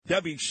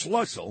Debbie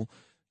Schlussel.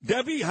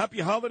 Debbie, happy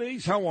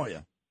holidays. How are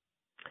you?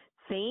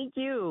 Thank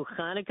you.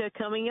 Hanukkah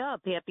coming up.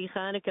 Happy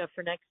Hanukkah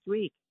for next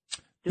week.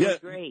 Doing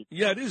great.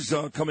 Yeah, it is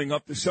coming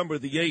up December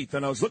the 8th,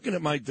 and I was looking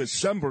at my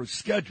December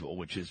schedule,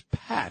 which is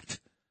packed.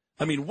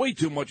 I mean, way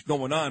too much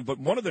going on, but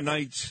one of the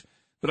nights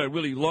that I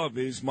really love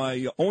is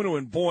my owner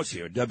and boss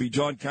here, Debbie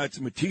John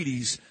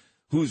Katzimatidis,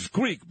 who's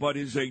Greek, but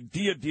is a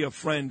dear, dear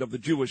friend of the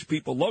Jewish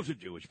people, loves the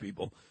Jewish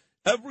people.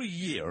 Every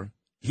year,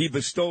 he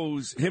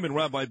bestows, him and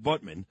Rabbi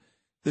Butman,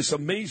 this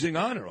amazing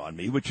honor on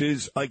me, which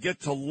is I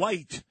get to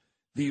light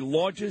the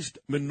largest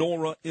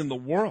menorah in the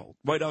world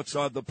right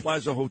outside the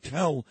Plaza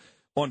Hotel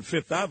on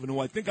Fifth Avenue.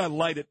 I think I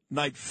light it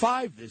night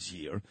 5 this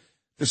year,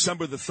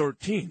 December the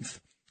 13th.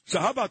 So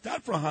how about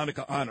that for a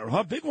Hanukkah honor?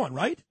 Huh? Big one,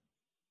 right?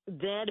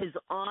 That is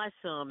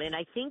awesome. And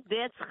I think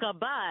that's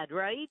Chabad,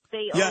 right?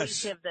 They Yes.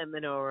 always have that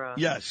menorah.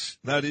 Yes,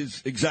 that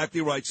is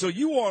exactly right. So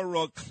you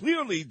are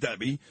clearly,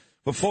 Debbie,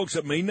 for folks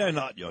that may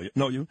not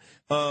know you,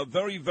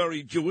 very,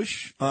 very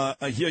Jewish.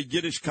 I hear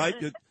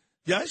Yiddishkeit.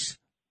 Yes?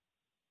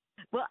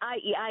 Well,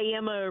 I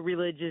am a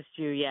religious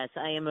Jew, yes.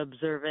 I am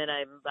observant.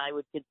 I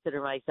would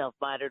consider myself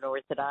modern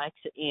Orthodox,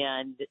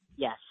 and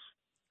yes.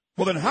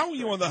 Well, then how are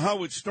you on the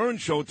Howard Stern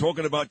show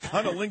talking about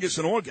cunnilingus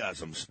and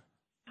orgasms?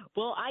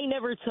 Well, I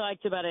never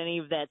talked about any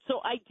of that. So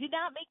I did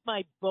not make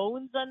my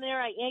bones on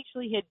there. I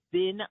actually had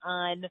been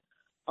on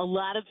a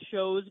lot of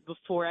shows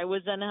before I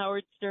was on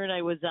Howard Stern.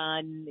 I was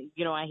on,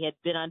 I had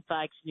been on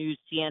Fox News,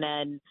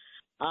 CNN,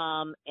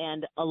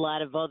 and a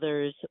lot of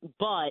others.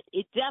 But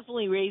it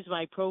definitely raised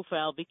my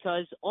profile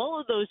because all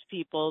of those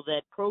people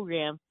that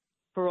program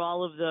for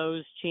all of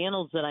those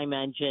channels that I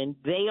mentioned,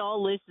 they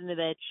all listen to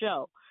that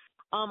show.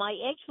 I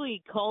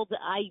actually called,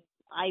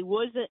 I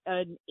was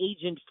an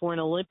agent for an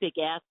Olympic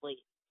athlete,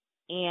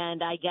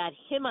 and I got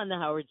him on the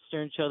Howard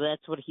Stern show.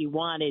 That's what he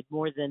wanted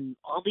more than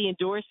all the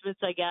endorsements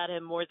I got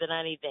him, more than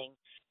anything.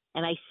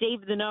 And I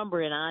saved the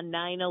number, and on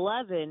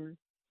 9/11,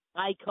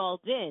 I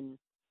called in,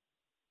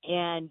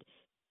 and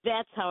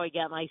that's how I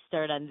got my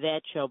start on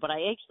that show. But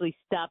I actually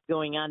stopped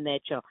going on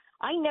that show.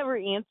 I never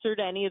answered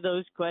any of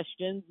those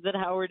questions that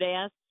Howard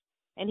asked.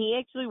 And he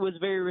actually was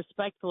very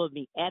respectful of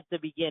me at the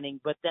beginning,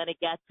 but then it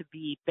got to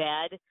be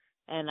bad,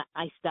 and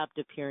I stopped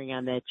appearing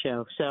on that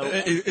show. So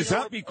is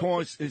that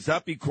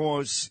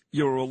because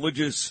you're a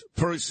religious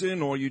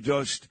person, or you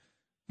just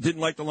didn't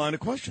like the line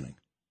of questioning?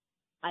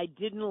 I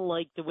didn't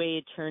like the way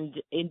it turned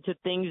into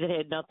things that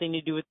had nothing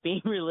to do with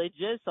being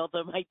religious,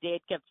 although my dad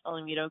kept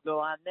telling me don't go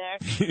on there.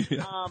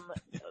 Yeah.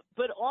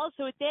 But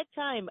also at that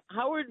time,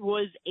 Howard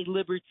was a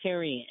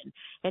libertarian,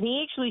 and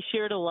he actually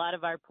shared a lot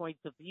of our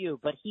points of view,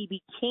 but he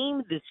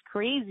became this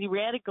crazy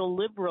radical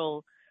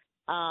liberal,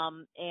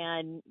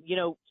 and,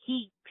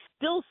 he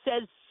still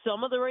says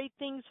some of the right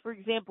things, for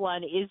example,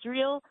 on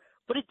Israel,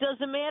 but it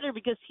doesn't matter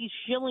because he's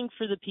shilling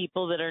for the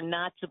people that are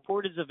not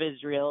supporters of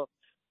Israel,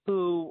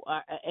 who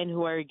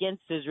are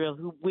against Israel,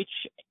 which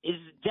is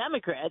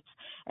Democrats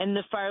and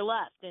the far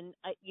left. And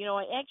I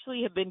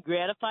actually have been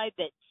gratified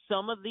that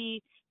some of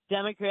the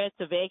Democrats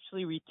have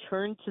actually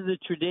returned to the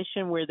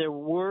tradition where there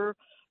were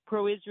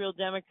pro-Israel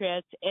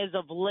Democrats as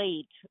of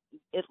late,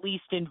 at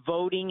least in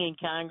voting in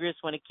Congress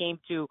when it came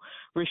to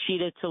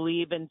Rashida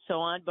Tlaib and so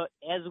on. But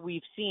as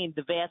we've seen,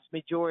 the vast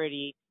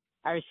majority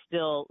are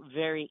still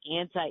very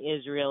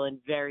anti-Israel and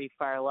very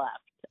far left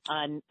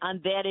on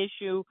that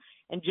issue,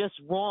 and just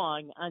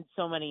wrong on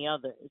so many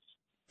others.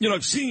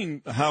 I've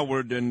seen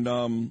Howard, and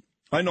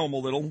I know him a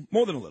little,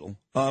 more than a little.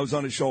 I was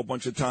on his show a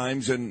bunch of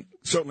times, and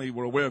certainly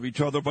we're aware of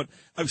each other. But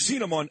I've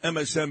seen him on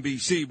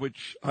MSNBC,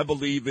 which I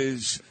believe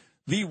is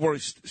the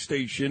worst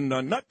station,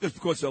 not just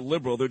because they're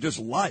liberal, they're just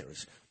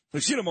liars.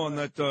 I've seen him on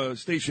that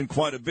station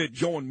quite a bit.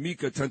 Joe and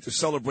Mika tend to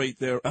celebrate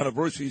their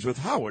anniversaries with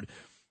Howard.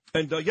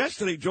 And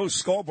yesterday, Joe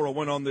Scarborough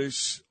went on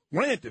this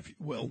rant, if you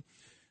will,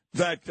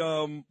 that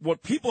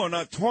what people are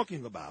not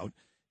talking about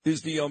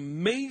is the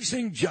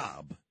amazing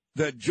job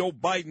that Joe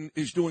Biden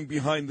is doing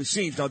behind the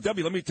scenes. Now,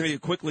 Debbie, let me tell you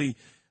quickly,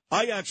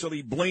 I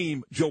actually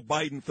blame Joe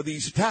Biden for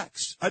these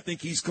attacks. I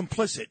think he's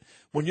complicit.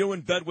 When you're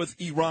in bed with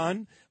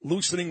Iran,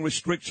 loosening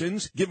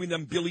restrictions, giving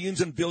them billions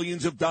and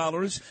billions of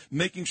dollars,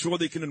 making sure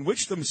they can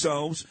enrich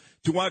themselves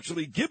to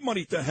actually give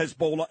money to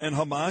Hezbollah and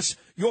Hamas,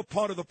 you're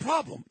part of the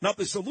problem, not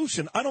the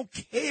solution. I don't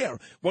care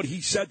what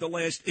he said the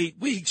last 8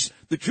 weeks.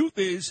 The truth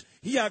is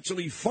he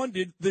actually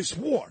funded this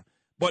war.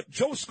 But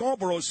Joe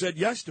Scarborough said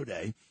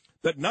yesterday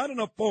that not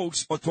enough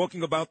folks are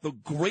talking about the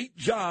great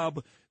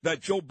job that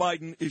Joe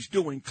Biden is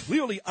doing.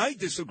 Clearly, I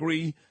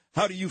disagree.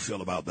 How do you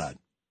feel about that?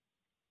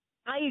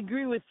 I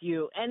agree with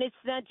you. And it's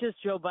not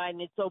just Joe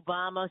Biden. It's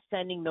Obama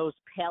sending those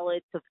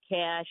pallets of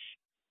cash.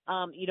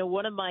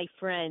 One of my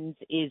friends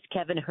is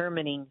Kevin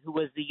Hermaning, who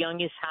was the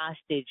youngest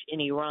hostage in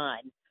Iran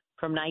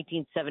from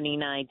 1979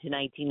 to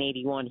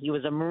 1981. He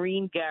was a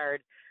Marine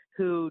guard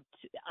who,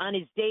 on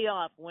his day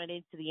off, went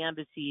into the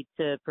embassy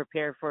to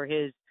prepare for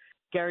his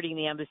guarding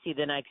the embassy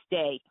the next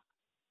day.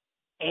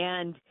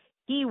 And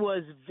he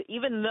was,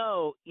 even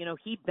though,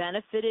 he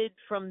benefited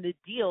from the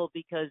deal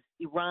because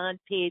Iran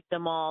paid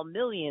them all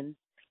millions,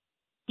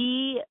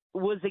 he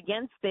was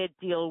against that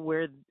deal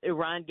where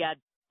Iran got,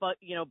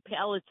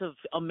 pallets of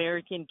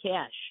American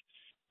cash.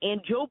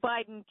 And Joe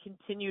Biden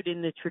continued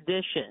in the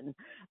tradition,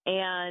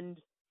 and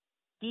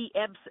he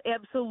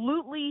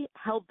absolutely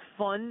helped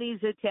fund these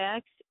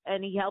attacks,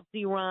 and he helped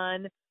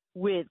Iran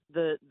with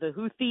the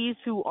Houthis,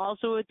 who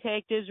also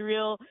attacked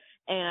Israel,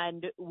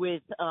 and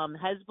with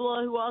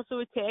Hezbollah, who also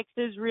attacks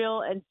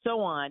Israel, and so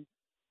on.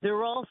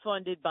 They're all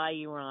funded by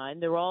Iran.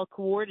 They're all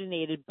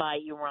coordinated by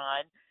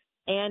Iran.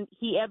 And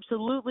he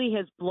absolutely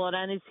has blood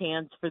on his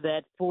hands for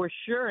that, for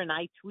sure. And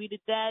I tweeted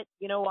that,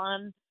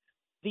 on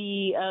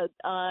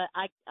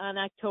on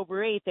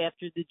October 8th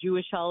after the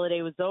Jewish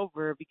holiday was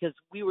over, because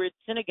we were at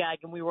synagogue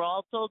and we were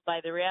all told by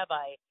the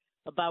rabbi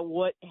about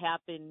what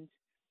happened.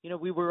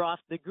 We were off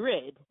the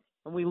grid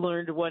and we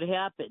learned what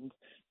happened.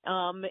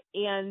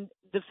 And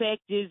the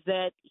fact is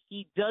that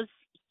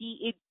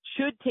it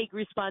should take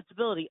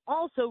responsibility.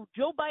 Also,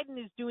 Joe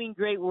Biden is doing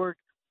great work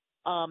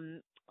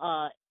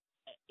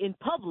in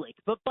public,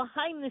 but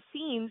behind the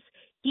scenes,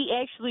 he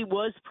actually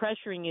was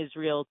pressuring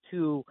Israel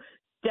to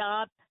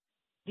stop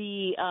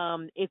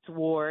its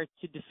war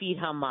to defeat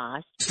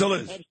Hamas. Still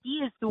is. And he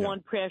is the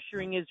one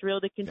pressuring Israel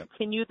to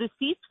continue the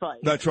ceasefire.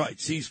 That's right.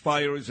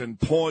 Ceasefires and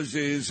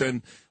pauses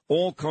and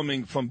all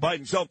coming from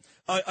Biden. So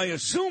I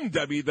assume,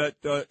 Debbie,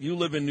 that you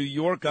live in New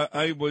York.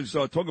 I was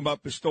talking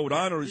about bestowed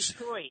honors.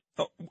 Detroit.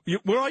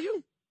 Where are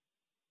you?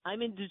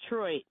 I'm in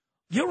Detroit.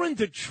 You're in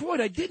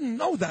Detroit. I didn't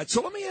know that.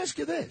 So let me ask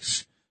you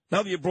this.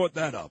 Now that you brought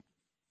that up,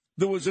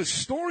 there was a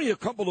story a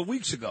couple of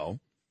weeks ago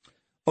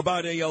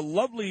about a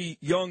lovely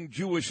young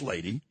Jewish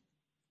lady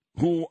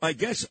who I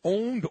guess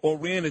owned or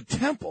ran a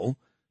temple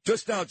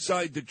just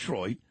outside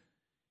Detroit,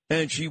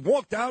 and she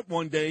walked out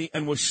one day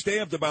and was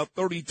stabbed about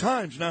 30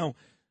 times. Now,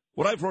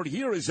 what I've heard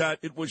here is that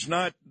it was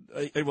not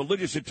a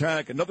religious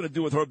attack and nothing to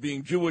do with her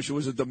being Jewish. It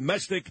was a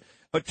domestic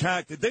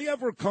attack. Did they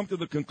ever come to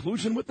the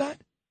conclusion with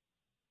that?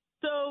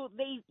 So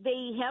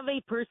they have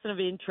a person of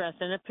interest,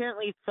 and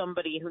apparently it's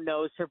somebody who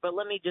knows her. But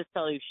let me just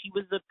tell you, she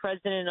was the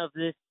president of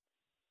this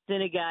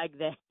synagogue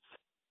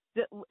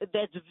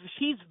that's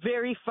she's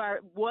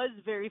was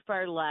very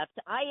far left.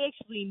 I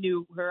actually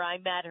knew her. I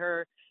met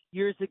her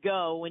years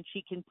ago when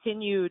she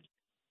continued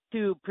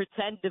to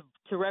pretend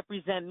to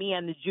represent me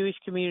on the Jewish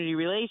Community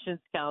Relations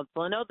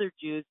Council and other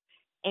Jews,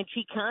 and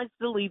she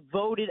constantly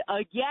voted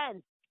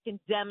against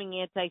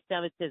condemning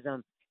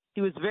anti-Semitism.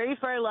 She was very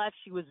far left.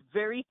 She was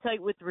very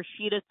tight with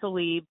Rashida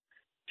Tlaib.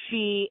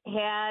 She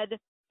had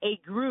a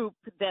group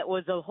that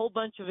was a whole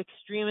bunch of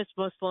extremist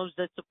Muslims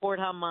that support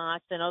Hamas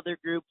and other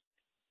groups,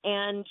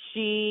 and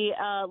she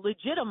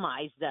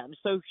legitimized them.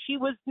 So she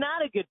was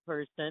not a good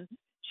person.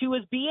 She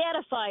was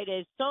beatified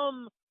as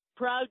some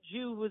proud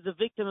Jew who was a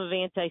victim of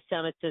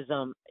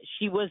anti-Semitism.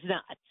 She was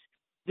not.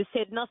 This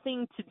had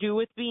nothing to do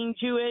with being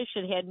Jewish.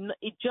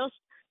 It just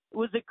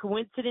was a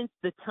coincidence,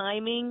 the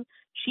timing.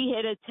 She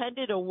had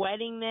attended a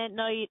wedding that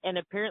night, and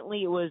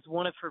apparently it was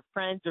one of her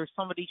friends or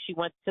somebody she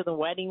went to the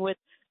wedding with,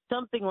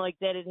 something like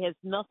that. It has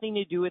nothing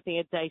to do with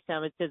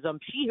anti-Semitism.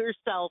 She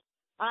herself,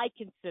 I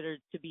considered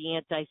to be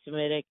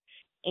anti-Semitic.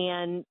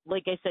 And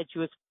like I said, she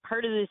was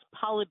part of this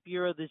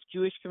Politburo, this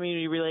Jewish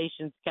Community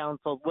Relations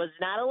Council, was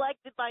not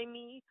elected by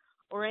me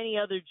or any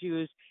other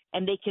Jews,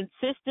 and they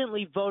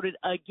consistently voted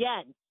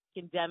against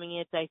condemning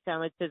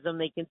anti-Semitism.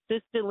 They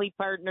consistently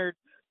partnered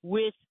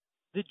with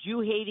the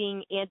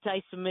Jew-hating,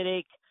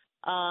 anti-Semitic,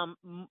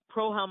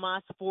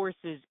 pro-Hamas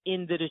forces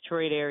in the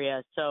Detroit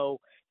area. So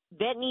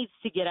that needs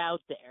to get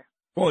out there.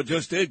 Well, it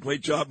just did.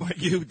 Great job by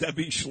you,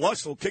 Debbie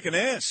Schlussel, kicking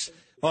ass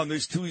on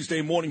this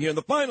Tuesday morning here. In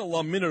the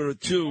final minute or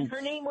two. And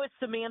her name was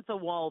Samantha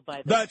Wall, by the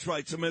way. That's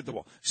right, Samantha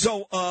Wall.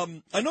 So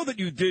I know that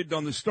you did,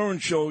 on the Stern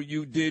Show,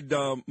 you did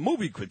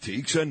movie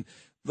critiques, and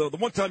the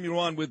one time you were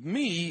on with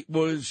me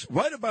was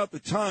right about the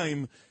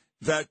time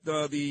that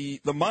the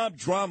mob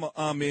drama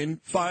I'm in,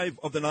 5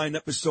 of the 9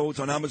 episodes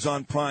on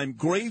Amazon Prime,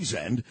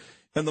 Gravesend,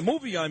 and the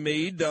movie I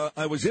made,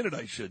 I was in it,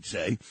 I should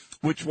say,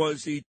 which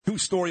was the true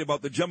story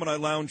about the Gemini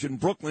Lounge in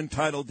Brooklyn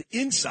titled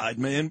Inside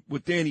Man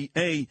with Danny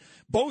A.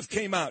 Both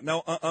came out.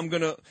 Now, I'm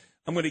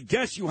gonna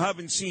guess you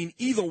haven't seen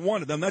either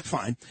one of them. That's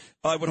fine.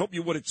 I would hope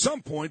you would at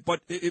some point,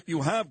 but if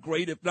you have,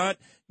 great. If not,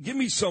 give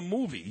me some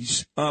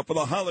movies for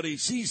the holiday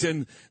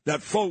season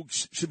that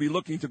folks should be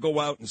looking to go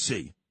out and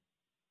see.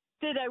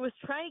 I was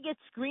trying to get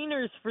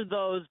screeners for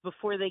those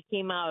before they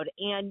came out,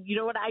 and you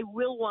know what? I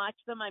will watch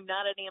them. I'm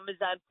not on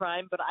Amazon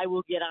Prime, but I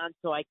will get on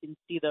so I can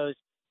see those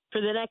for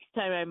the next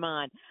time I'm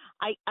on.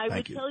 I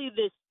would tell you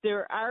this.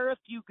 There are a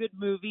few good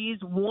movies.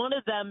 One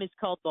of them is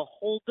called The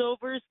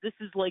Holdovers. This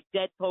is like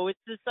Dead Poets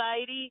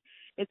Society.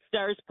 It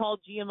stars Paul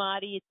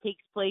Giamatti. It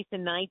takes place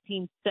in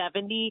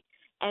 1970,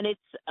 and it's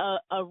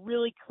a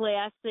really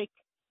classic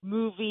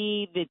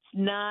movie that's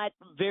not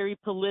very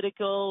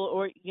political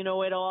or,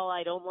 at all.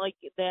 I don't like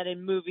that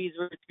in movies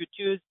where it's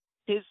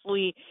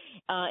gratuitously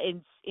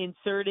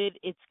inserted.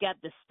 It's got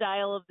the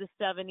style of the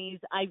 70s.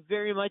 I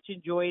very much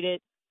enjoyed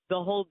it. The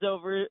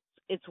Holdover,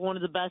 it's one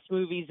of the best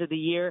movies of the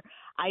year.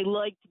 I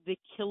liked The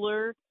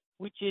Killer,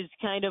 which is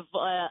kind of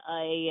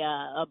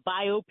a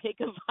biopic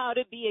of how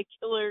to be a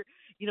killer,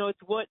 it's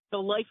what The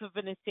Life of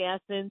an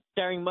Assassin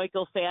starring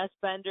Michael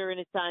Fassbender, and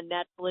it's on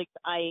Netflix.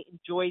 I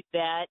enjoyed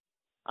that.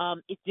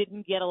 It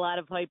didn't get a lot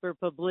of hyper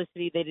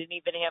publicity. They didn't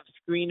even have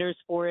screeners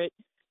for it,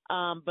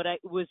 but it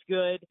was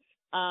good.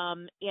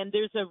 And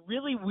there's a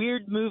really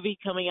weird movie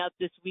coming out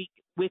this week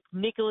with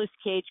Nicolas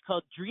Cage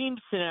called Dream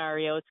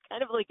Scenario. It's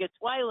kind of like a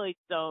Twilight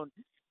Zone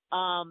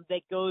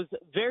that goes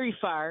very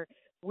far,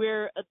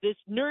 where this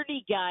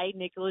nerdy guy,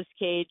 Nicolas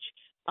Cage,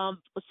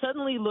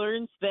 suddenly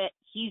learns that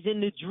he's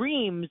in the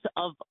dreams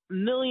of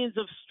millions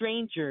of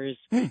strangers.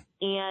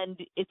 And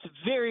it's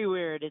very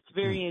weird. It's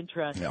very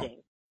interesting. Yeah.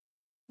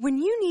 When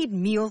you need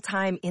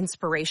mealtime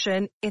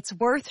inspiration, it's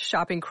worth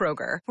shopping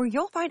Kroger, where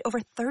you'll find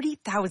over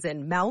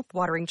 30,000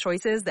 mouth-watering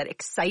choices that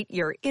excite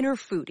your inner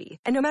foodie.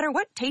 And no matter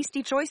what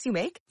tasty choice you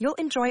make, you'll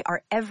enjoy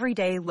our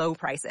everyday low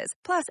prices,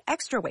 plus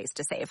extra ways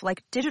to save,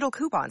 like digital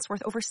coupons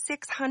worth over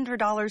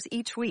 $600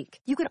 each week.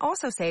 You can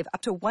also save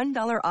up to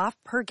 $1 off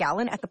per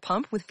gallon at the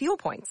pump with fuel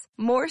points.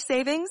 More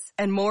savings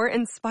and more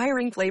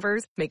inspiring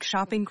flavors make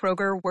shopping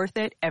Kroger worth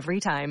it every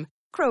time.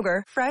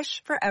 Kroger,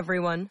 fresh for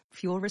everyone.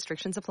 Fuel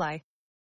restrictions apply.